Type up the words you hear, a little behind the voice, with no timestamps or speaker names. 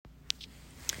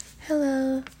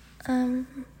Hello.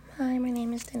 Hi, my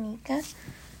name is Danica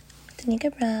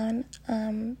Brown.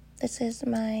 This is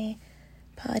my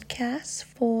podcast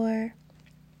for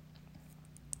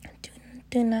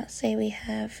Do Not Say We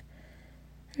Have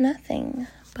Nothing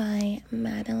by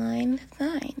Madeline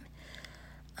Thine.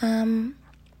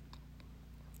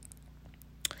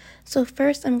 So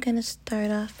first I'm going to start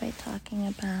off by talking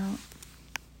about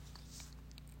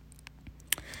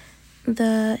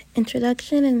the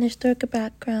introduction and historical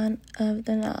background of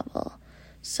the novel.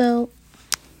 So,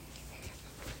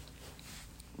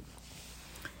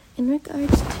 in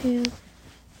regards to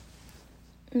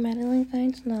Madeline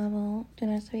Thine's novel, Do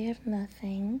Not Say We Have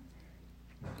Nothing,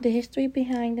 the history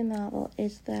behind the novel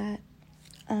is that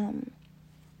in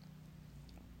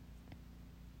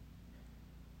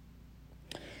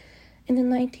the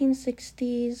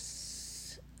 1960s,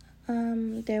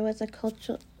 there was a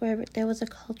cultural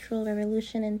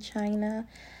revolution in China,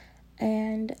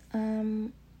 and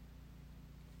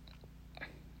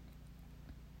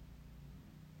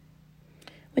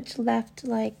which left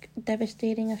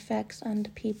devastating effects on the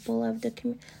people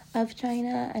of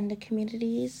China and the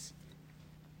communities.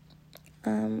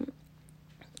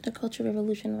 The Cultural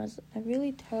Revolution was a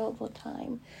really terrible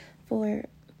time for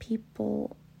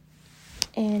people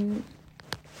in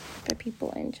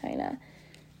China,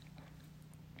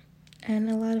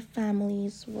 and a lot of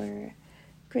families were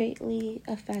greatly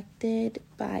affected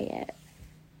by it.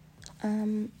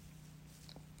 In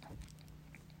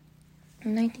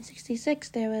 1966,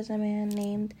 there was a man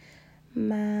named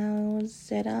Mao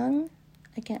Zedong.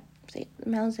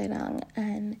 Mao Zedong,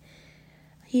 and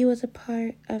he was a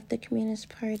part of the Communist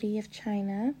Party of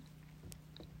China,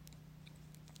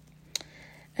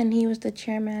 and he was the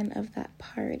chairman of that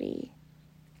party.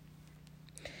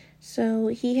 So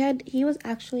he was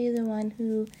actually the one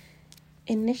who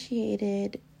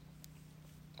initiated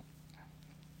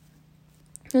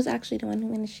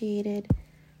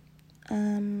the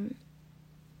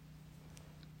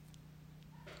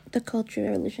Cultural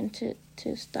Revolution to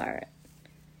start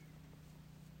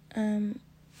in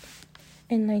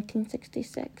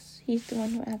 1966. He's the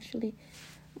one who actually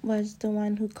was the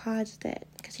one who caused it,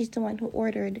 because he's the one who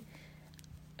ordered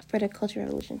for the Cultural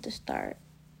Revolution to start.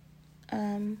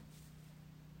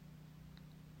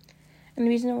 And the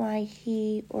reason why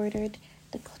he ordered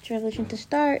the Cultural Revolution to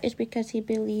start is because he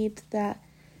believed that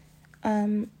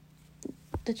the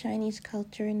Chinese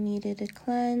culture needed a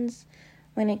cleanse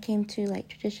when it came to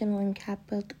traditional and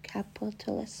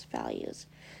capitalist values.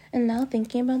 And now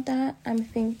thinking about that, I'm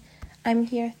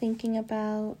here thinking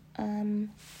about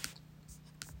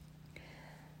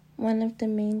one of the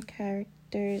main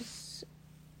characters,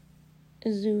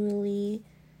 Zhu Li,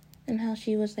 and how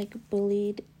she was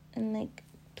bullied and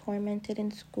tormented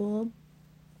in school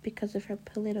because of her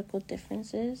political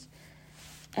differences.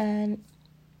 And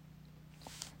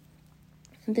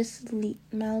this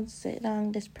Mao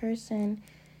Zedong, this person,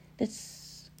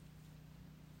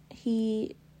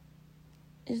 he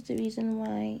is the reason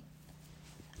why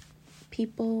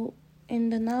people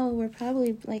in the novel were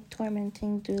probably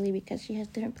tormenting Zhu Li, because she has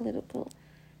different political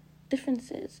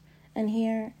differences. And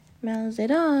here Mao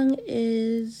Zedong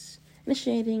is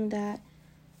initiating that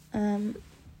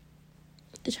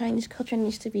the Chinese culture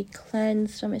needs to be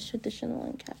cleansed from its traditional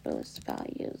and capitalist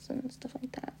values and stuff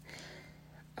like that.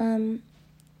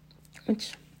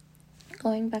 Which,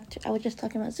 going back to, I was just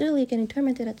talking about Zhu Li getting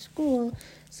tormented at school.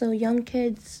 So the young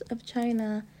kids of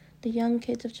China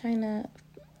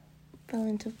fell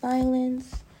into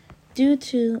violence due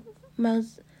to Mao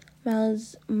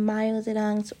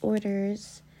Zedong's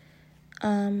orders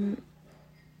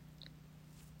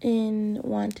in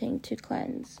wanting to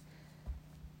cleanse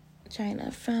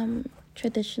China from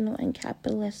traditional and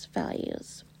capitalist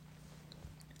values.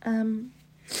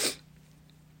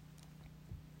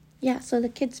 So the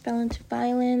kids fell into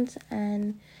violence,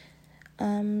 and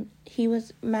Mao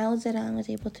Zedong was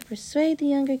able to persuade the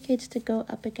younger kids to go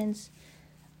up against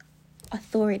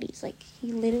authorities.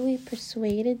 He literally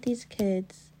persuaded these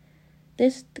kids.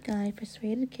 This guy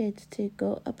persuaded kids to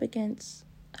go up against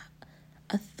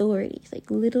authorities.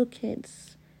 Little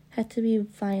kids had to be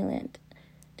violent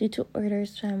due to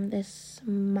orders from this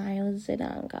Mao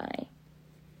Zedong guy.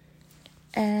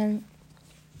 And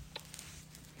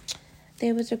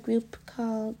there was a group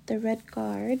called the Red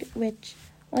Guard, which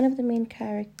one of the main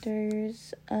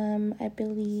characters, I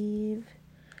believe,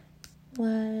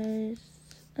 was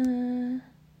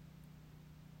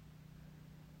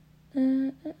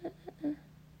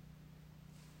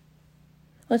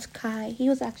Kai. He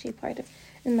was actually part of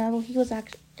in the novel. He was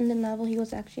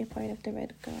actually a part of the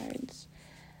Red Guards.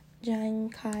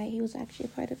 Jiang Kai. He was actually a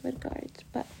part of Red Guards,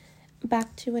 but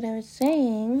back to what I was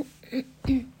saying,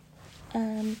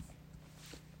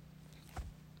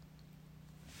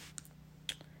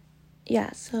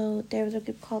 so there was a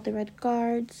group called the Red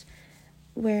Guards,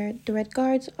 where the Red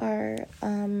Guards are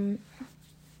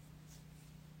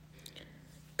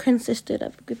consisted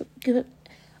of a group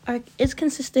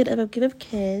of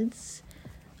kids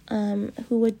who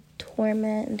would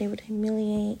torment and they would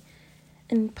humiliate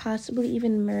and possibly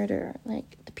even murder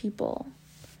like the people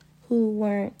who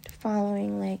weren't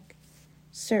following like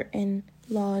certain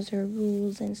laws or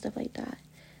rules and stuff like that,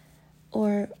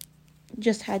 or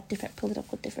just had different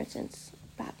political differences.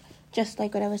 Just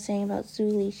like what I was saying about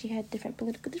Zuli, she had different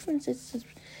political differences,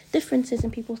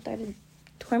 and people started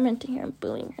tormenting her and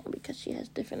bullying her because she has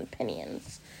different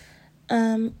opinions.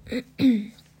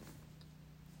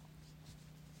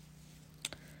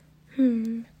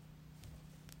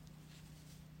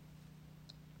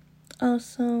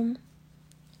 Also,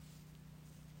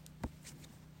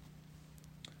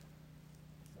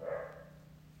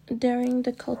 during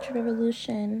the Cultural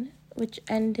Revolution, which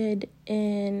ended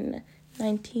in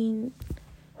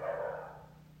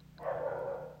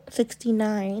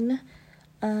 1969,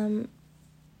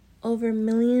 over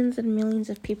millions and millions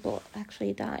of people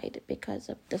actually died because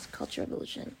of this Cultural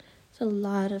Revolution. It's a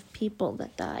lot of people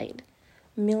that died.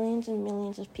 Millions and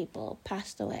millions of people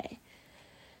passed away.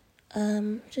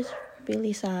 Just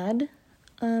really sad.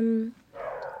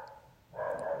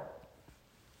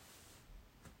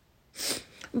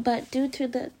 But there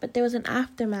was an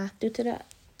aftermath of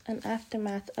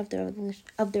the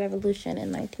revolution in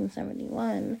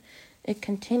 1971. It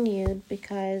continued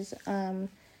because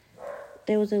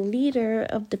there was a leader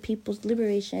of the People's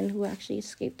Liberation who actually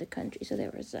escaped the country. So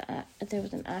there was an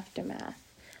aftermath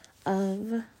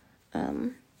of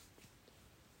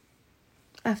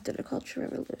after the Cultural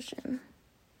Revolution.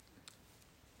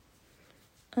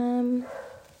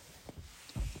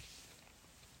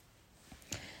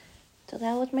 So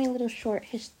that was my little short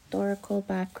historical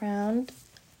background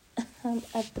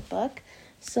of the book.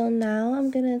 So now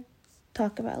I'm gonna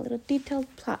talk about a little detailed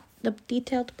plot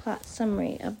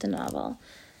summary of the novel.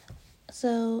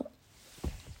 So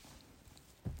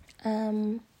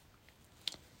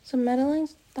Madeline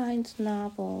Stein's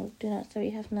novel, Do Not Say We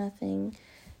Have Nothing.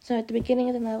 So at the beginning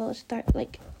of the novel, it starts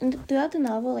throughout the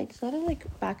novel, like it's a lot of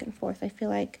like back and forth. I feel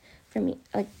like for me,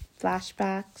 like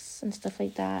flashbacks and stuff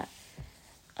like that,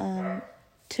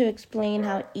 to explain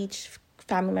how each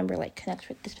family member like connects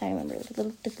with this family member.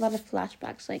 There's a lot of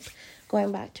flashbacks, like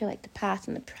going back to like the past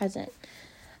and the present.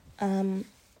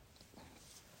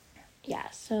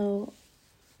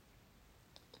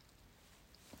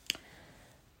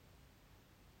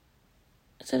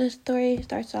 So the story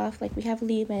starts off like we have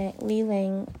Li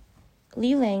Ling,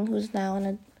 who's now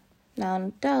an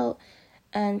adult,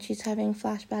 and she's having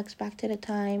flashbacks back to the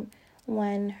time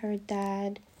when her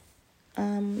dad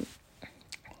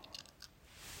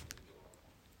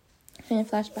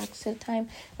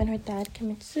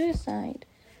committed suicide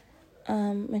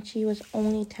when she was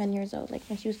only 10 years old. Like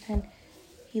when she was 10,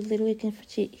 he literally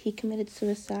committed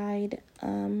suicide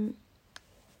and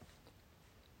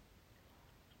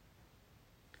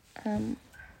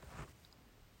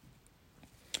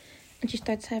she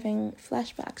starts having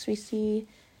flashbacks. We see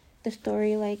the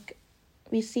story like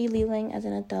we see Li Ling as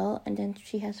an adult, and then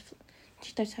she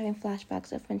starts having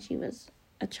flashbacks of when she was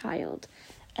a child,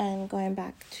 and going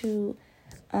back to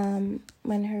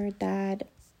when her dad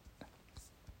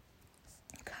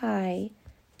Kai,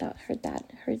 thought her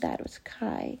dad was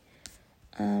Kai,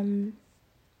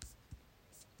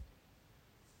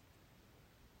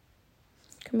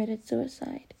 committed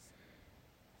suicide,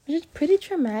 which is pretty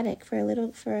traumatic for a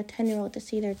 10-year-old to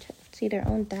see their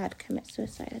own dad commit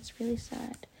suicide. It's really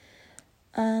sad.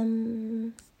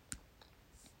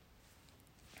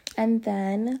 And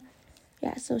then,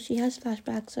 so she has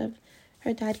flashbacks of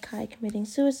her dad Kai committing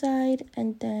suicide,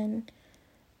 and then,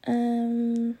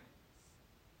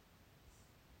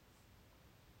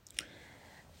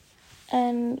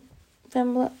 and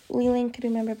from what Li Ling could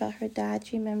remember about her dad,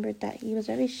 she remembered that he was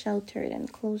very sheltered and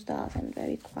closed off and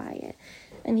very quiet,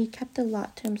 and he kept a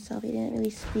lot to himself. He didn't really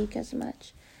speak as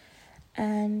much,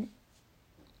 and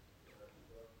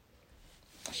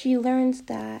she learns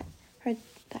that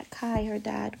Kai, her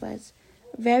dad, was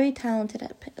very talented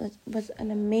was an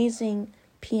amazing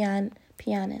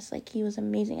pianist. Like he was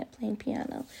amazing at playing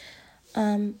piano,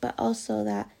 but also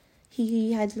that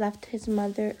he had left her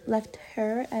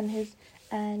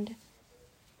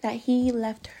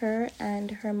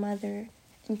and her mother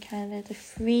in Canada to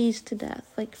freeze to death.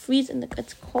 Like freeze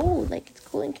it's cold. Like it's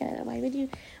cold in Canada. Why would you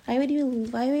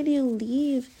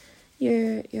leave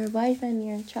your wife and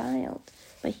your child?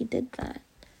 But he did that.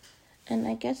 And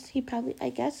I guess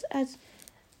as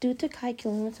due to Kai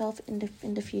killing himself in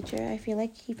the future, I feel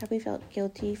like he probably felt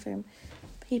guilty from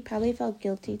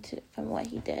what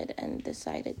he did and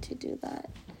decided to do that.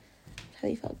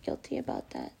 Probably felt guilty about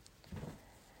that.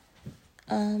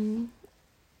 And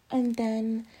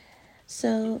then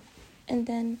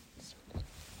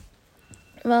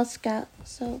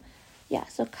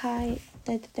Kai,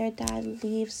 their dad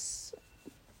leaves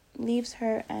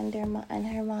her and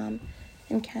her mom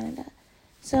in Canada.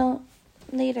 So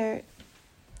later,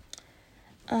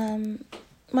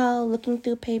 while looking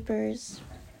through papers,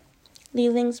 Li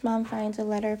Ling's mom finds a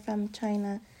letter from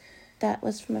China that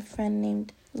was from a friend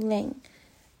named Ling,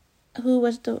 who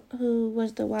was the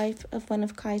wife of one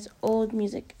of Kai's old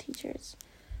music teachers.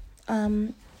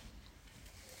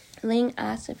 Ling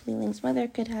asked if Li Ling's mother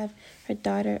could have her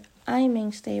daughter Ai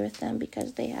Ming stay with them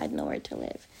because they had nowhere to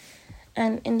live.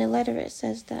 And in the letter it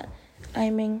says that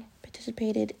Ai Ming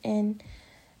participated in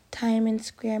Tiananmen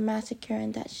Square massacre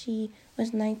and that she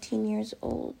was 19 years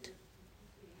old.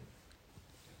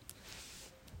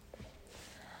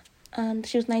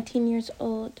 She was 19 years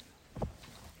old.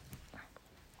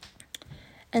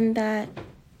 And that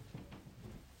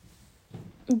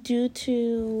due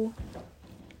to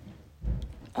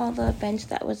all the events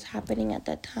that was happening at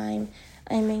that time,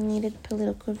 Ai Ming needed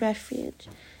political refuge.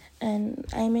 And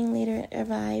Ai Ming later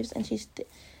arrives, and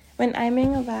when Ai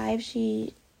Ming arrives,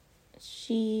 she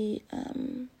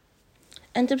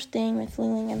ends up staying with Li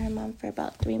Ling and her mom for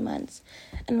about 3 months.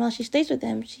 And while she stays with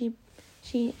them, she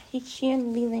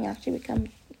and Li Ling actually become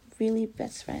really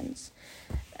best friends.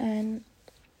 And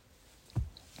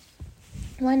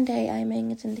one day, Ai Ming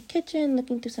is in the kitchen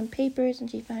looking through some papers, and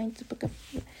she finds the Book of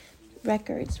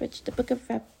Records, which the Book of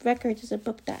Records is a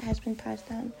book that has been passed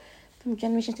down from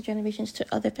generations to generations to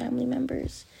other family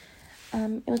members.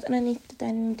 It was underneath the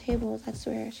dining room table. That's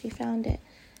where she found it.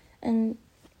 And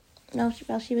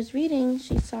while she was reading,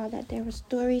 she saw that there were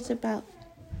stories about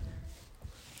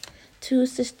 2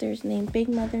 sisters named Big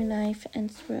Mother Knife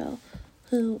and Swirl,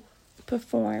 who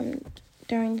performed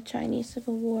during the Chinese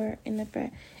Civil War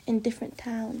in different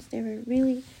towns. They were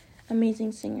really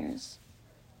amazing singers.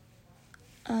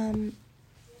 And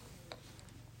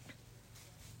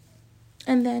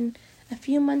then a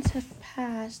few months have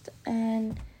passed,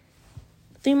 and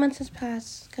 3 months has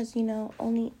passed because,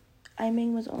 Ai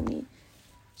Ming was only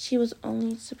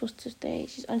supposed to stay.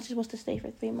 She's only supposed to stay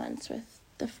for 3 months with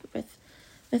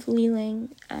Li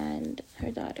Ling and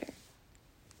her daughter.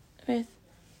 3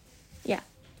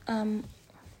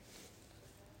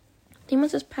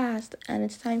 months has passed, and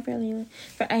it's time for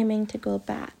Ai Ming to go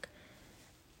back.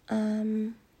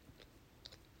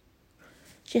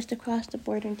 She has to cross the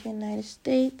border into the United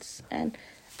States, and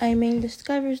Ai Ming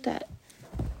discovers that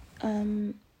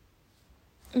in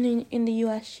the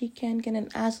U.S. she can get an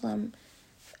asylum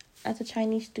as a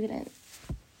Chinese student.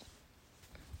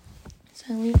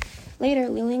 So Li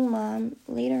Ling's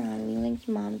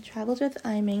mom travels with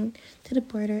Ai Ming to the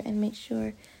border and makes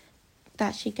sure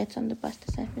that she gets on the bus to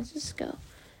San Francisco.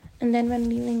 And then when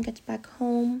Li Ling gets back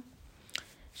home,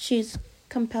 she's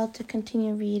compelled to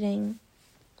continue reading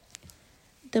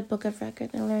the Book of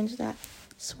Records and learns that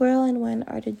Swirl and when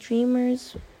the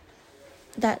dreamers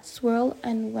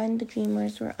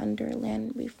were under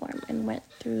land reform and went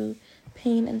through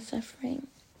pain and suffering.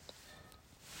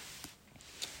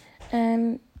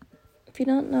 And if you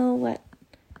don't know what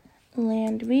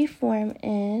land reform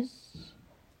is,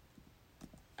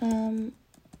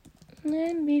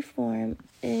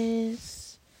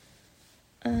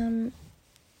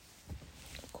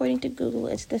 according to Google,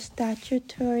 it's the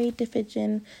statutory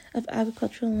division of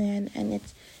agricultural land and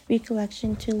its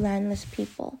recollection to landless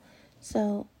people.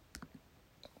 So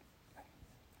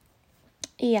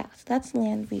that's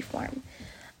land reform.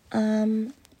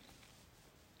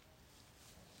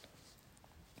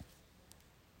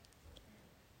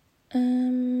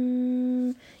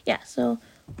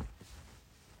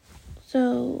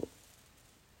 So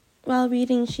while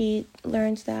reading, she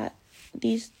learns that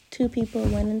these 2 people,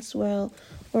 Wen and Swirl,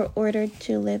 were ordered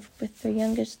to live with their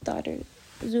youngest daughter,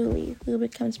 Zuli, who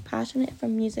becomes passionate for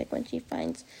music when she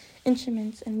finds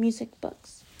instruments and music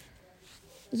books.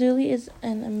 Zuli is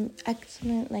an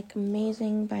excellent,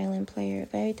 amazing violin player,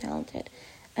 very talented,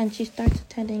 and she starts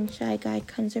attending Shy Guy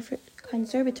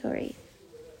Conservatory.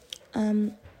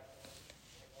 And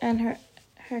her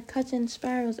cousin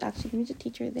Sparrow is actually the music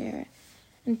teacher there.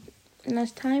 And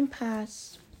as time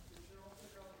passed,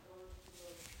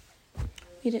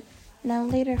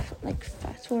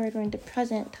 fast forward, we're in the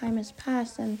present, time has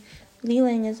passed, and Li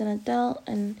Ling is an adult,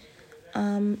 and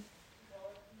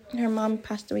her mom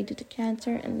passed away due to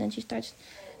cancer, and then she starts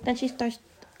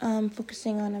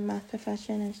focusing on a math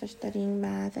profession and starts studying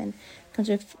math and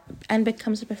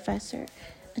becomes a professor.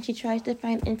 And she tries to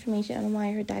find information on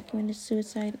why her dad committed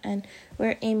suicide and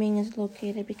where Aiming is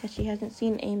located because she hasn't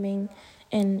seen Aiming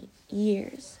in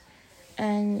years.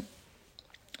 And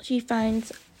she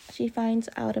finds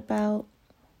out about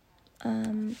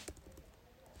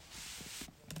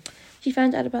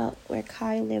where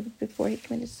Kai lived before he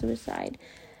committed suicide,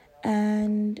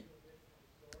 and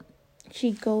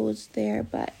she goes there,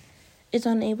 but is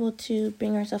unable to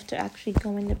bring herself to actually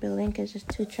go in the building because it's just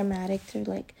too traumatic to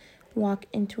like walk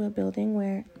into a building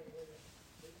where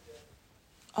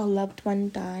a loved one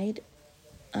died.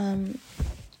 And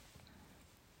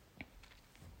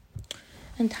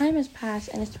time has passed,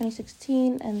 and it's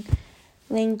 2016, and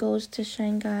Ling goes to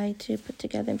Shanghai to put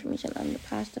together information on the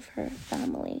past of her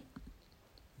family.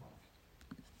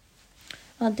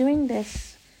 While doing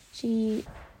this, she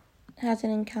has an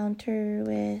encounter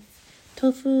with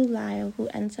Tofu Liao, who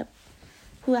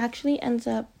actually ends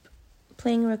up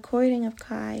playing a recording of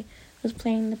Kai, who's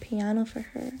playing the piano for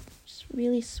her. It's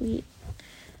really sweet.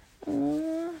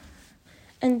 And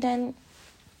then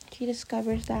she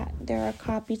discovers that there are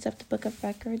copies of the Book of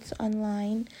Records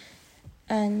online,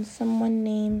 and someone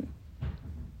named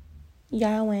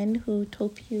Yawen, who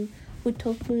Tofu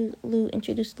Lu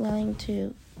introduced Ling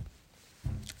to,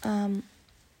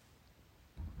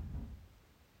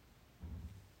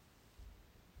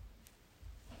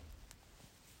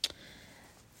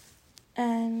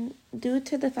 and due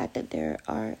to the fact that there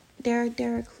are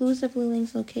clues of Lu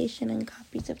Ling's location and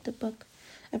copies of the Book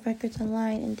of Records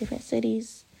online in different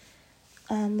cities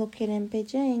located in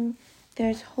Beijing,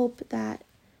 there's hope that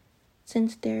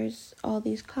since there's all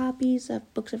these copies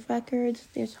of books of records,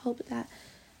 there's hope that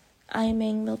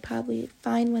Aiming will probably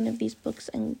find one of these books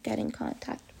and get in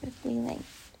contact with Li Ling.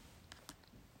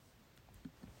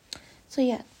 So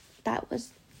yeah,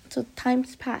 so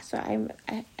time's passed. So I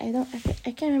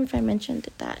can't remember if I mentioned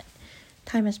that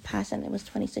time has passed and it was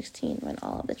 2016 when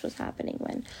all of this was happening,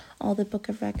 when all the Book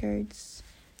of Records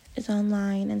is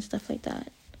online and stuff like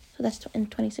that. So that's in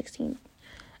 2016.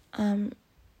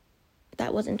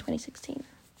 That was in 2016.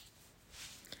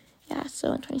 Yeah,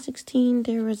 so in 2016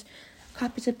 there was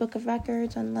copies of Book of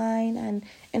Records online, and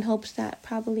in hopes that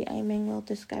probably Aiming will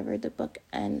discover the book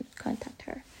and contact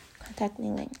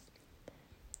Li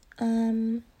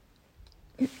Ling.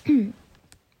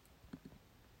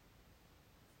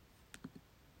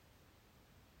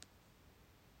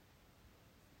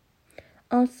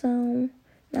 Also,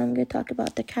 now I'm going to talk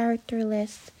about the character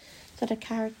list. So the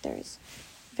characters,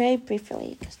 very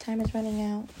briefly, because time is running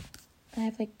out. I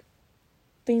have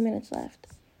 3 minutes left.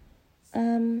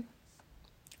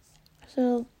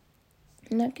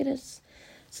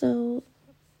 So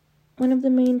one of the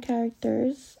main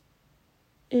characters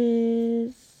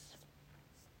is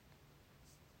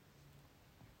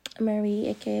Marie,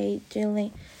 aka Jing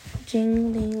Li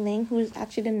Ling, who is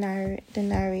actually the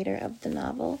narrator of the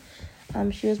novel.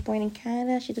 She was born in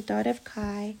Canada. She's the daughter of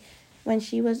Kai. When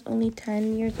she was only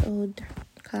 10 years old,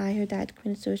 her dad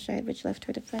committed suicide, which left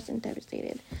her depressed and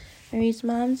devastated. Marie's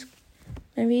mom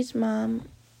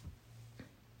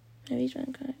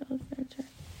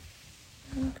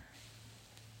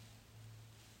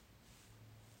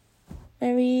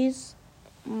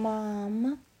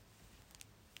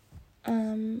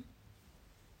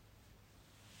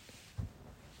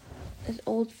is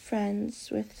old friends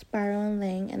with Spiral and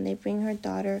Ling, and they bring her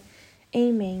daughter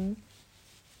Aiming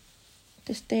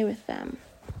to stay with them.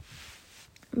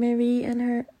 Marie and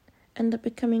her end up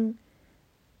becoming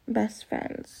best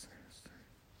friends.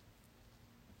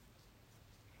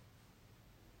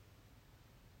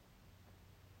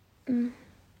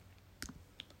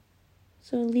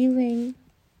 So Li Ling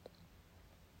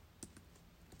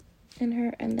and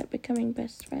her end up becoming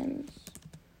best friends.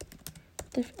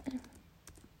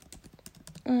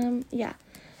 Yeah.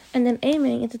 And then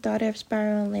Aiming is the daughter of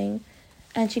Spiral and Ling,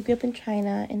 and she grew up in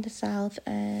China in the south,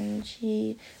 and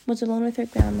she was alone with her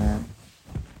grandma,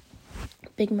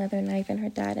 Big Mother Knife, and her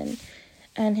dad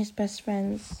and his best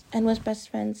friends, and was best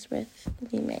friends with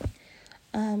Li Ming.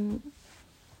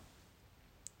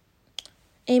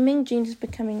 Aiming dreams of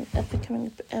becoming a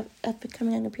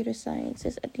computer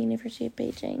scientist at the University of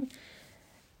Beijing.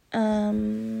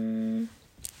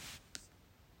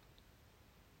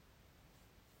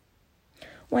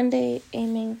 One day,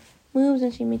 Aiming moves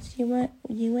and she meets Yuan,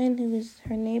 who is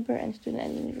her neighbor and student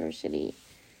at the university.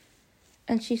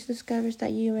 And she discovers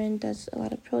that Yuan does a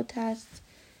lot of protests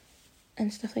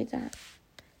and stuff like that.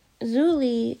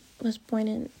 Zuli was born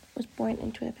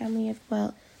into a family of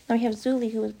wealth. Now we have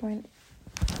Zuli, who was born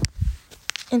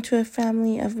into a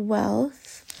family of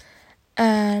wealth,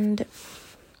 and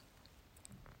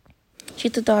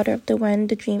She's the daughter of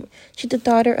She's the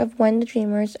daughter of Wen the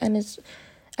Dreamers and is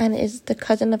the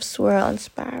cousin of Swirl and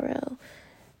Sparrow.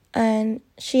 And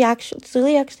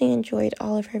Zuli actually enjoyed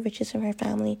all of her riches from her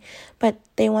family, but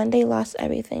they one day lost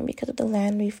everything because of the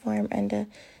land reform and the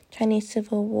Chinese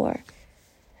Civil War.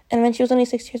 And when she was only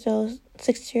 6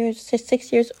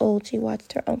 years old, she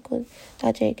watched her uncle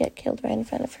Dajie get killed right in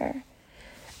front of her.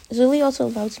 Zuli also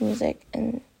loves music,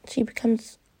 and she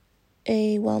becomes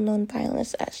a well-known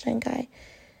violinist at Shanghai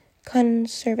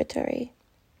Conservatory.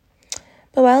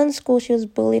 But while in school, she was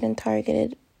bullied and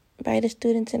targeted by the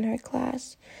students in her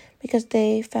class because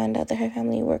they found out that her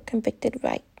family were convicted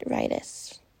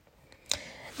rightists.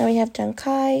 Now we have Zheng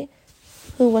Kai,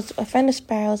 who was a friend of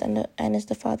Sparrow's and is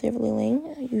the father of Li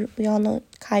Ling. We all know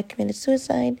Kai committed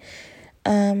suicide.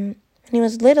 When he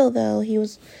was little, though, he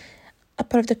was a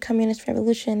part of the Communist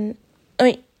Revolution.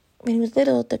 When he was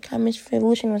little, the Communist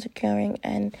Revolution was occurring,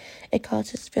 and it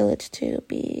caused his village to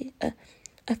be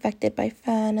affected by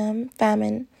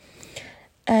famine.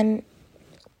 And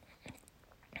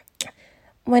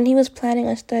when he was planning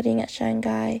on studying at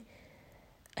Shanghai,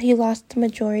 he lost the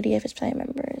majority of his family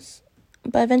members.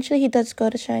 But eventually he does go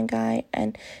to Shanghai,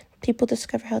 and people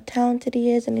discover how talented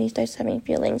he is, and he starts having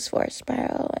feelings for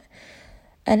Sparrow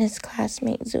and his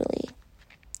classmate Zuli.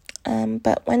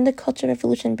 But when the Cultural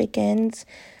Revolution begins,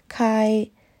 Kai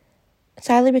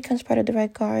sadly becomes part of the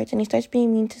Red Guards, and he starts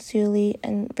being mean to Zuli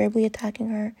and verbally attacking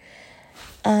her.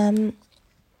 And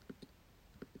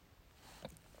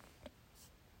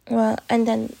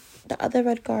then the other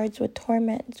Red Guards would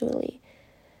torment Zuli.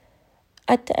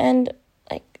 At the end,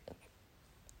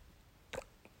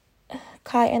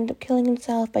 Kai ended up killing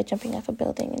himself by jumping off a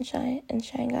building in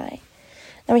Shanghai.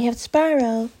 Then we have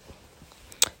Sparrow.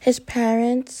 His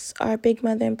parents are Big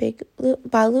Mother and Big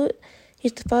Balut.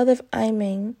 He's the father of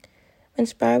Aiming. When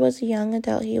Sparrow was a young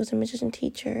adult, he was a musician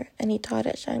teacher, and he taught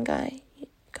at Shanghai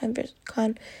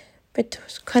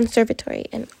Conservatory,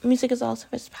 and music is also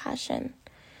his passion.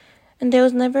 And there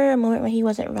was never a moment when he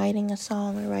wasn't writing a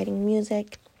song or writing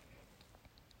music.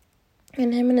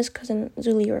 And him and his cousin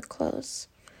Zuli were close.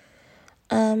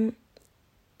 One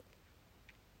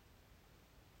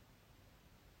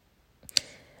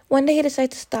day he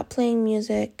decided to stop playing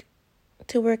music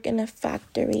to work in a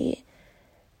factory.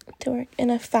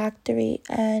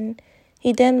 And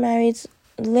he then marries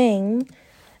Ling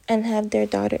and have their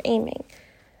daughter Aiming.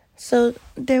 So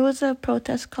there was a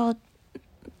protest at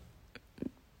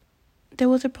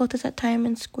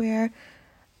Tiananmen Square,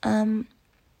 and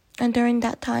during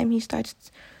that time he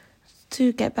starts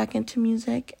to get back into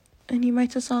music, and he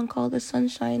writes a song called "The Sun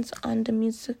Shines on the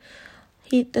Music."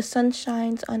 The sun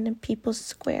shines on the People's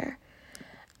Square.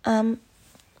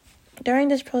 During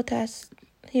this protest,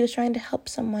 he was trying to help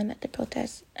someone at the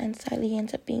protest, and sadly he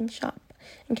ends up being shot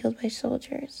and killed by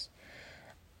soldiers.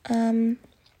 I'm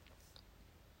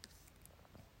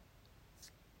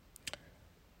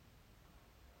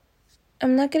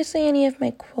not going to say any of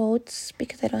my quotes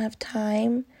because I don't have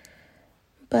time,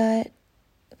 but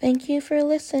thank you for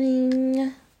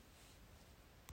listening.